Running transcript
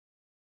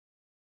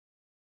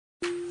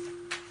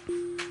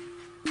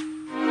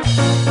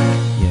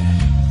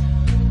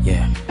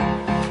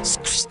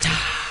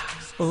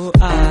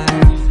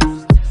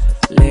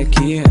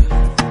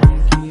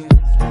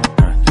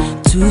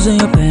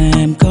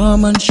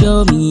on,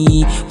 show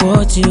me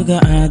what you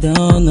got, I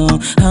don't know.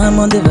 I'm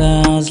on the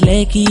vibes,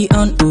 Lakey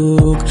on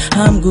hook.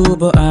 I'm good,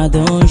 but I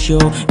don't show.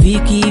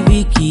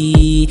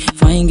 Vicky,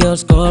 fine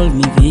girls call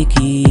me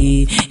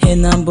Vicky.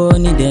 And I'm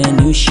burning the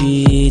new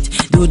shit.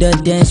 Do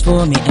that dance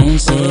for me and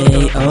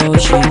say, oh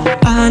shit.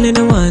 I need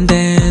the one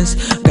dance,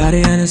 got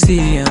the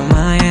Hennessy on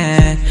my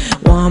head.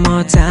 One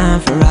more time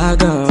before I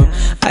go.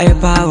 Higher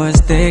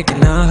powers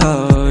taking a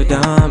hold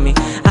on me.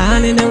 I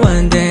need the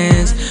one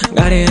dance,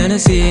 got the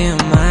Hennessy on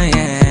my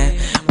head.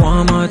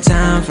 One more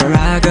time before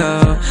I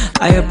go.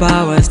 Higher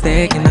powers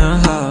taking a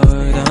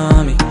hold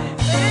on me.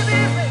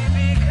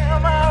 Baby,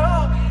 come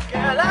on,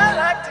 girl, I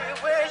like the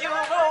way you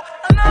roll.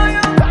 I know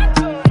you got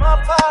too much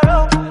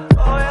power.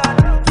 Oh yeah,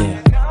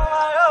 come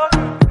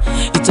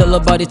on. It's all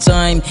about the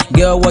time.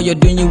 Girl, what you're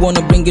doing, you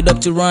wanna bring it up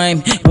to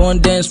rhyme. One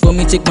dance for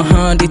me, take my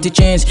hand, it's a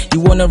chance. You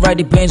wanna ride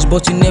the bench,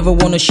 but you never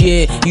wanna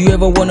share. You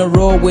ever wanna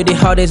roll with the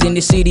hardest in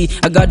the city?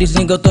 I got this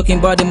nigga talking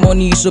about the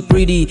money, you so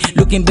pretty.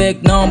 Looking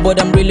back now, but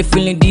I'm really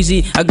feeling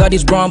dizzy. I got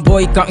this brown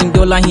boy counting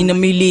dollar in a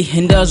milli,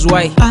 and that's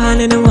why I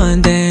need the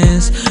one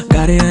dance,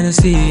 got the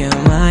Hennessy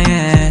on my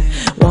head.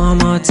 One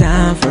more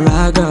time before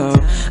I go.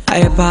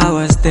 Higher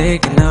powers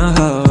taking a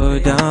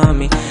hold on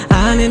me.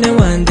 I need the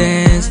one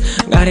dance,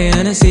 got the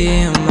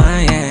Hennessy on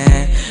my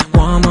head.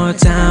 One more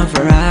time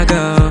before I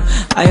go.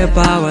 Higher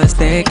powers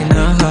taking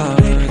a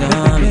hold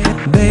on me.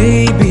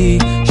 Baby,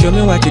 show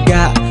me what you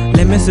got.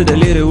 Let me see the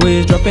little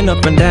waves dropping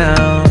up and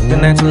down. The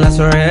night will last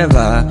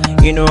forever.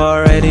 You know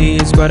already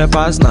it's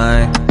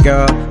 9:15.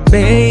 Girl,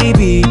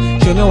 baby,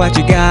 show me what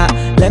you got.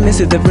 Let me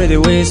see the pretty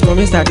waves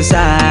from start to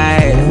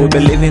side. We'll be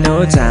living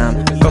no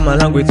time. Come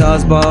along with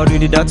us, boy, do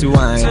the dirty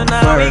wine.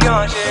 Tonight we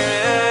gon'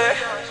 share.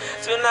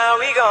 Tonight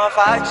we gon'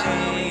 fight G.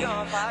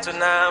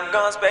 Tonight I'm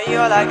gon' spend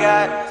all I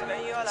got.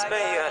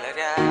 Spend all I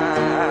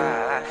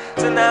got.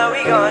 Tonight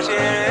we gon'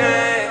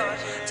 share.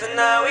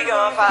 Tonight we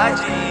gon' fight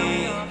G.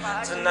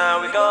 Tonight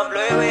we gon'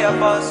 blow away your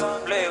boss.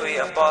 Blow away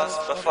your boss.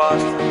 But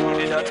first, do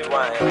the dirty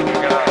wine.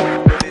 Girl,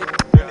 do the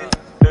wine.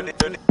 Do the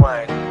dirty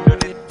wine.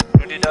 Do the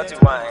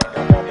wine.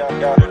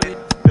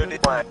 Do the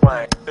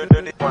wine.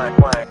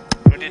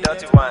 Do the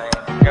dirty wine.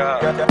 Girl,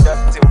 do the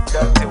dirty wine.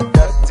 Girl, do the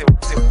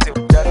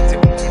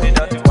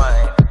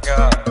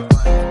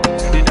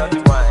dirty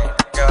wine.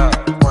 Girl,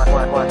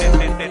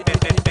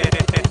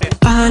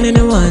 I need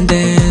the one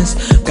dance,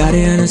 got the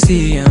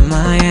Hennessy on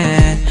my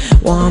head.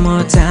 One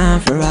more time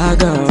before I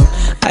go.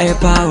 Higher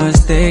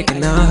powers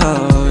taking a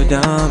hold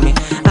on me.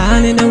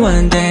 I need the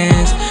one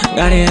dance,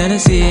 got the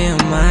Hennessy on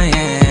my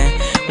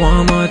head.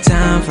 One more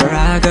time before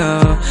I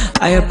go.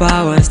 Higher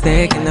powers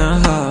taking a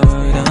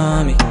hold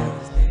on me.